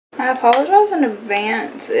I apologize in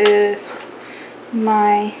advance if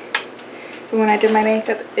when I did my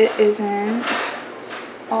makeup it isn't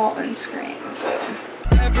all in screen, so.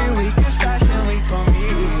 Every week is fashion week for me.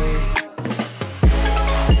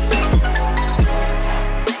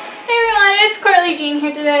 Hey everyone, it's Carly Jean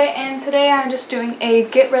here today, and today I'm just doing a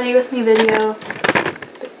get ready with me video,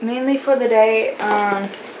 mainly for the day. I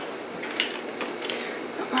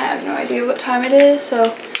have no idea what time it is,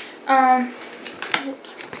 so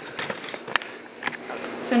oops.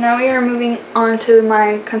 So now we are moving on to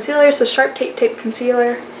my concealer. It's a Sharp Tape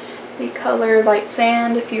concealer, the color Light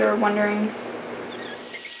Sand, if you are wondering.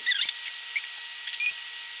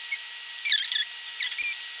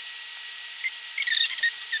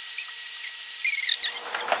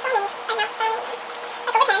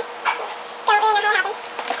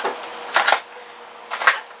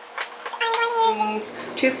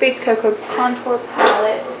 Too Faced Cocoa Contour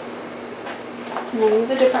Palette. I'm going to use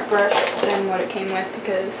a different brush than what it came with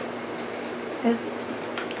because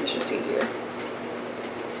it's just easier.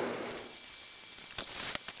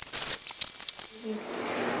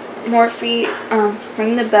 Morphe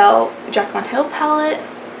Ring the Bell Jaclyn Hill palette,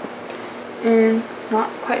 and not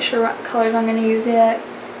quite sure what colors I'm going to use yet.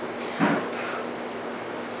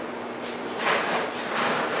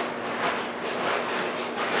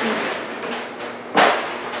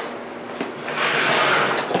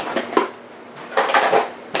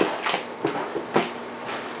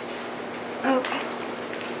 Okay,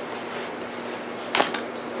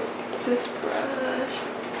 so this brush,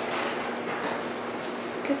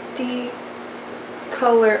 look at the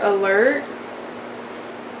color Alert.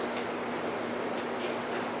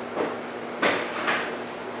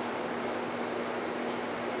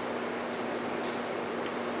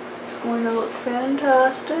 It's going to look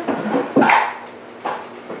fantastic.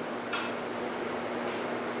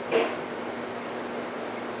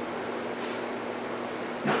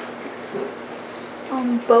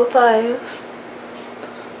 On both eyes,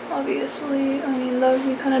 obviously. I mean, that would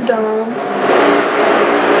be kind of dumb.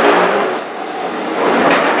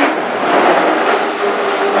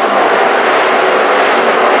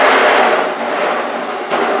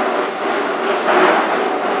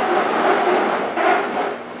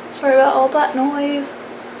 Sorry about all that noise.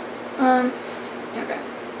 Okay.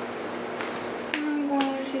 I'm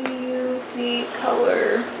going to use the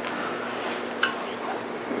color.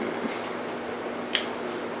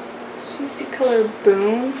 Use the color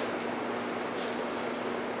Boon.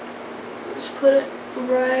 Just put it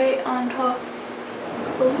right on top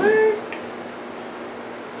of Alert.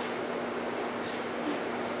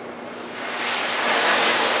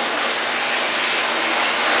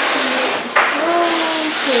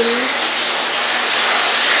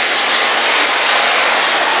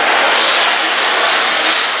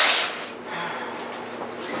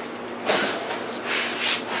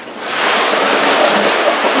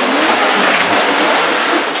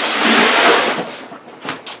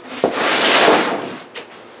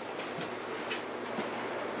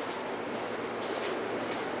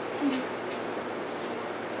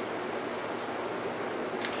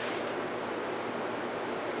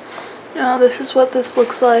 Now this is what this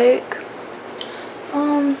looks like.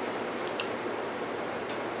 I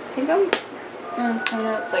think I'm gonna clean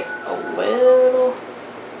it like a little,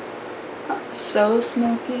 not so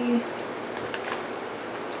smoky.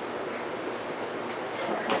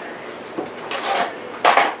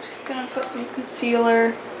 Just gonna put some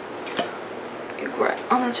concealer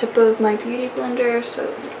right on the tip of my beauty blender,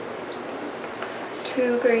 so it's not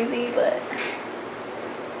too crazy, but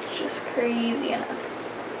just crazy enough.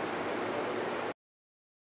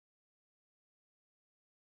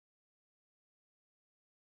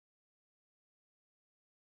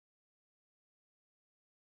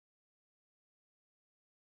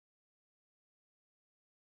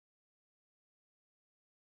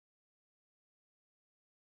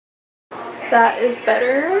 That is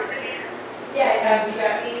better. Yeah, you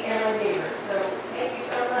got me and my neighbor, so thank you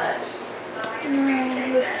so much.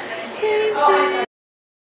 The same thing.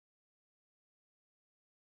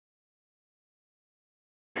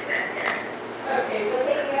 Okay, well,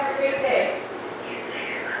 thank you. Have a great day.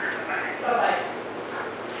 Bye-bye.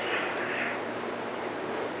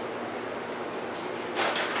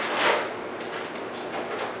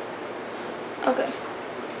 Okay.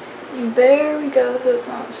 There we go. It's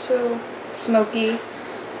not so smoky.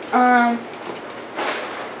 I'm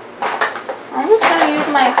just gonna use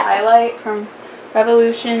my highlight from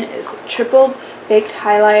Revolution. It's a triple baked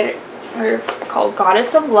highlighter called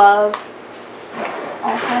Goddess of Love. It's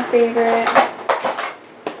also my favorite.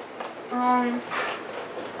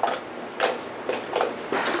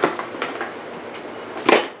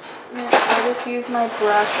 just use my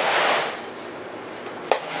brush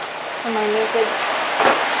for my naked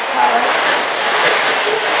palette.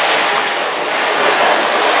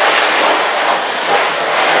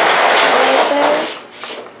 Right there.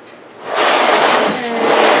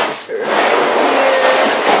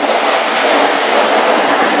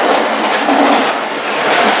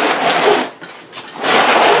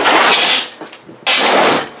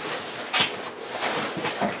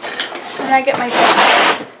 And I get my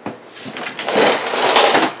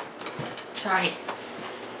Sorry.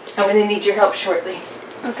 I'm gonna need your help shortly.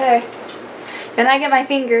 okay. Then I get my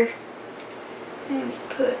finger and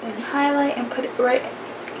put in highlight and put it right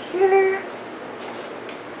here.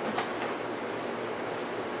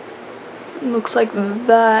 Looks like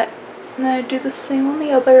that. And then I do the same on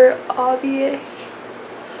the other, obviously.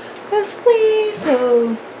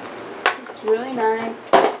 So it's really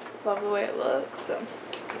nice. Love the way it looks. So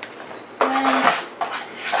then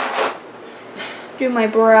do my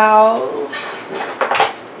brows.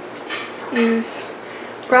 Use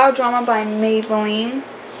Brow Drama by Maybelline.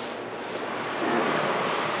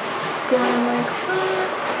 Just going like that.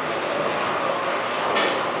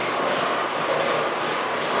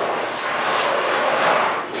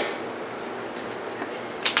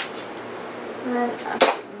 And then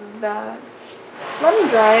after that, let them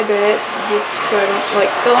dry a bit, just so I don't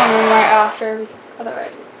like fill them in right after, because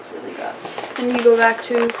otherwise it's really rough. Then you go back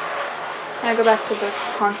to, I go back to the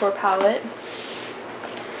contour palette.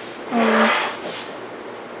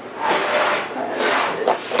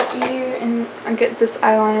 Here, and I get this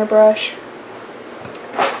eyeliner brush.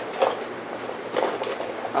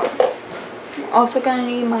 Oh. I'm also gonna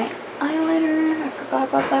need my eyeliner. I forgot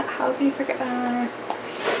about that. How can you forget eyeliner?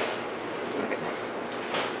 Okay.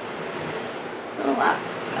 So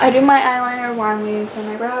I do my eyeliner while I'm waiting for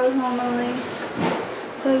my brows normally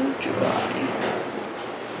to dry.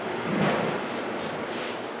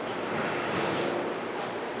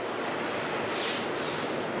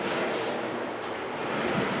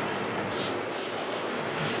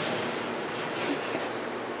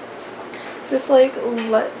 Just like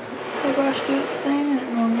let the brush do its thing, and it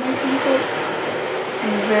normally comes up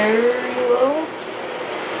very low.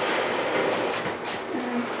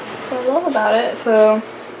 And that's what I love about it. So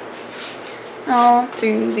I'll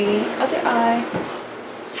do the other eye.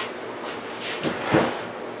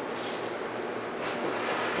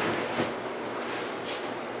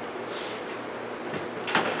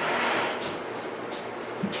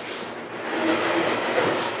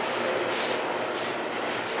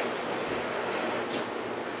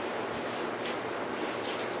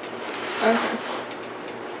 Okay.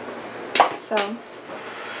 So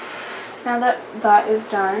now that that is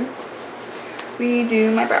done, we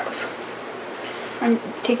do my brows. I'm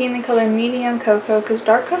taking the color Medium Cocoa because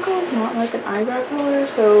dark cocoa is not like an eyebrow color,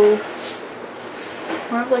 so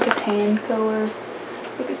more of like a tan color,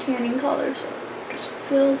 like a tanning color. So just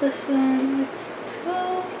fill this in like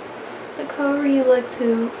so, like however you like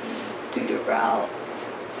to do your brows.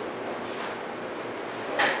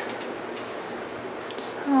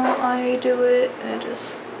 That's how I do it. I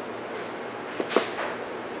just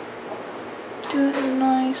do it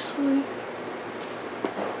nicely.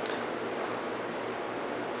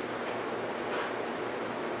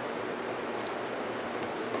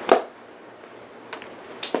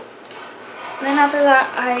 Then after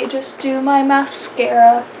that, I just do my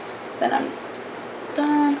mascara. Then I'm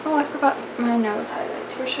done. Oh, I forgot my nose highlight.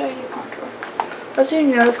 Where should I do contour? Let's do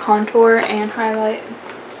nose contour and highlight.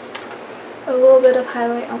 A little bit of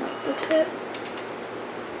highlight on like the tip.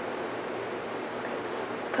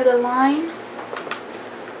 Put a line.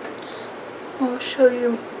 I'll show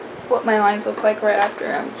you what my lines look like right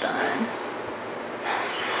after I'm done.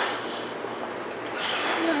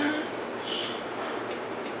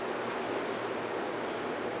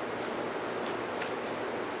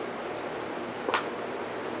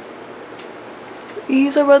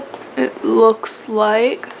 These are what it looks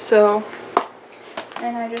like, so,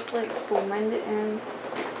 and I just like blend it in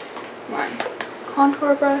my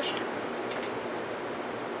contour brush.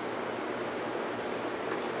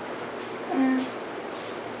 And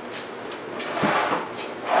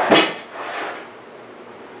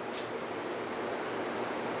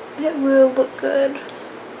it will look good,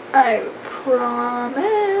 I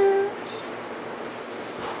promise.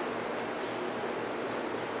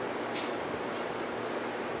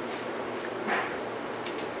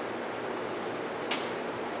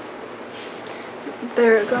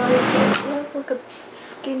 There it goes. So it does look a bit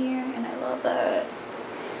skinnier, and I love that.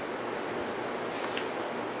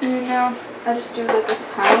 And now I just do like a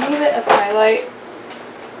tiny bit of highlight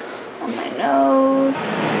on my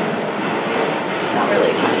nose. Not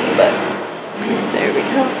really tiny, but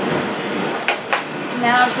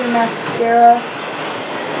Now to mascara.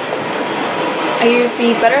 I use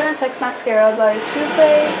the Better Than Sex mascara by Too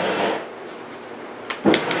Faced.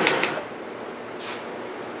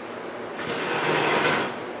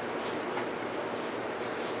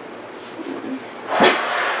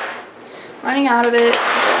 Running out of it.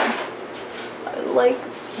 I'd like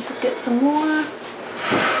to get some more.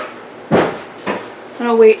 I'm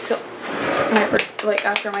gonna wait till my like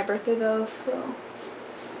after my birthday though, so.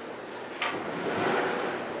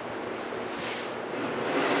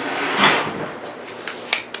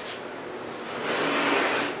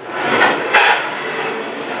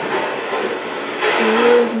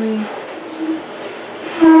 Excuse me.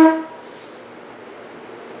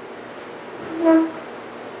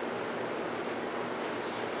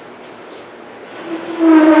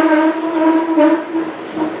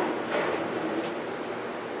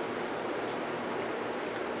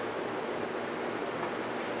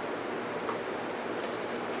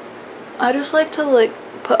 I just like to like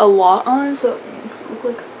put a lot on so it makes it look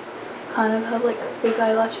like kind of have like fake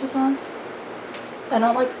eyelashes on. I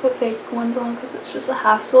don't like to put fake ones on because it's just a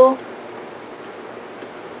hassle.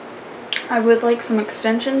 I would like some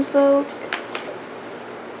extensions though because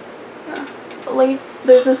yeah.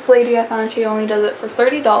 There's this lady I found, she only does it for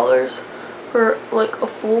 $30 for like a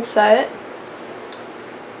full set.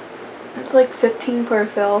 It's like $15 per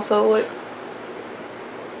fill, so like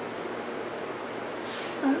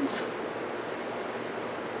that's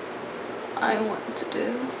I want to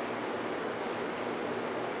do.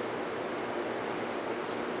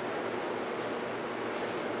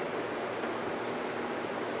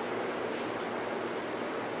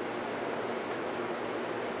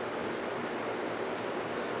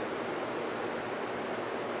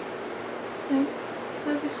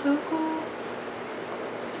 That'd be so cool.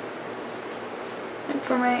 And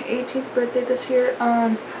for my 18th birthday this year,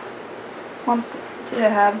 want to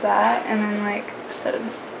have that, and then like I said,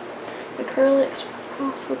 acrylics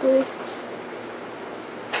possibly.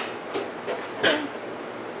 So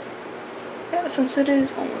yeah, since it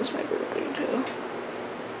is almost my birthday too.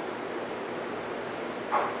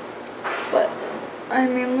 But I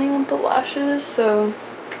mainly want the lashes, so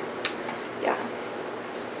yeah.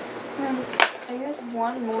 And I guess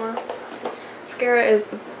one more mascara is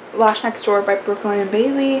the Lash Next Door by Brooklyn and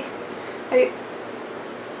Bailey. I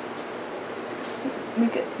just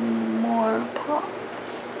make it more pop.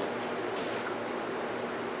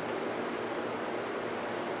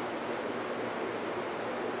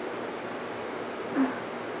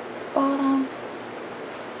 Bottom.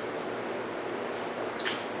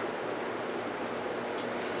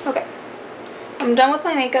 Okay, I'm done with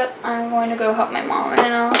my makeup. I'm going to go help my mom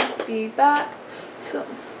and I'll be back. So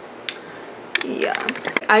yeah,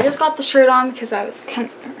 I just got the shirt on because I was kind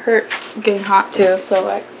of getting hot too. So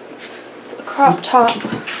like, it's a crop top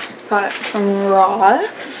got it from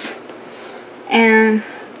Ross, and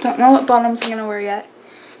don't know what bottoms I'm gonna wear yet.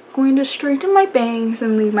 I'm going to straighten my bangs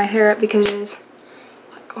and leave my hair up because it's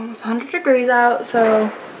like almost 100 degrees out.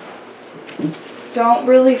 So don't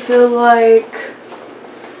really feel like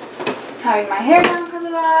having my hair down because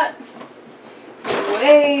of that.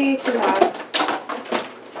 Way too hot.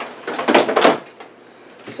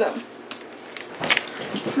 So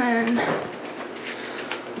then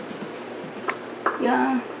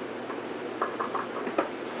yeah.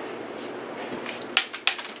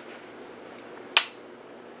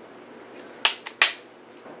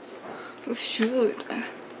 Oh shoot.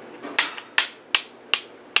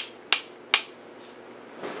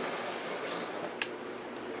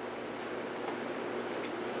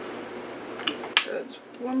 So it's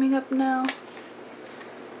warming up now.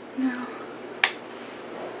 Now.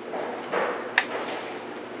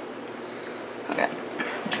 Okay.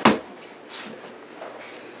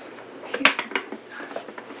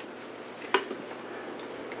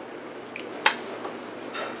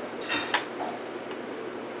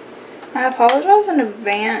 I apologize in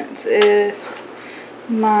advance if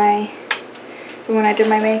when I did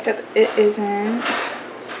my makeup it isn't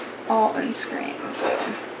all in screen, so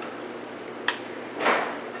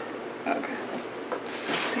okay.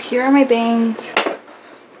 So here are my bangs.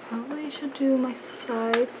 Probably should do my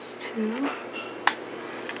sides too.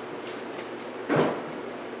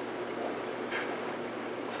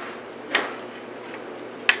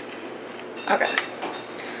 Okay.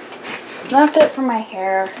 That's it for my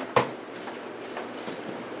hair.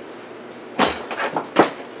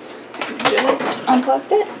 Just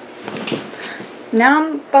unplugged it. Now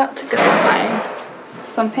I'm about to go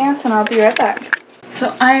find some pants and I'll be right back.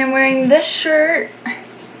 So I am wearing this shirt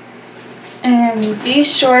and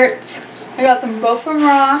these shorts. I got them both from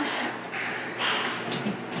Ross.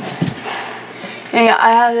 And yeah,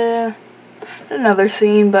 I had another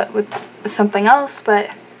scene, but with something else, but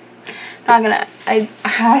not gonna. I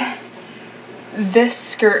had this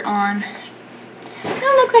skirt on. It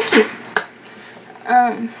don't look that cute.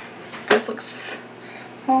 This looks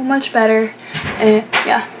so much better. And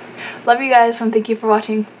yeah, love you guys and thank you for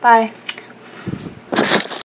watching. Bye.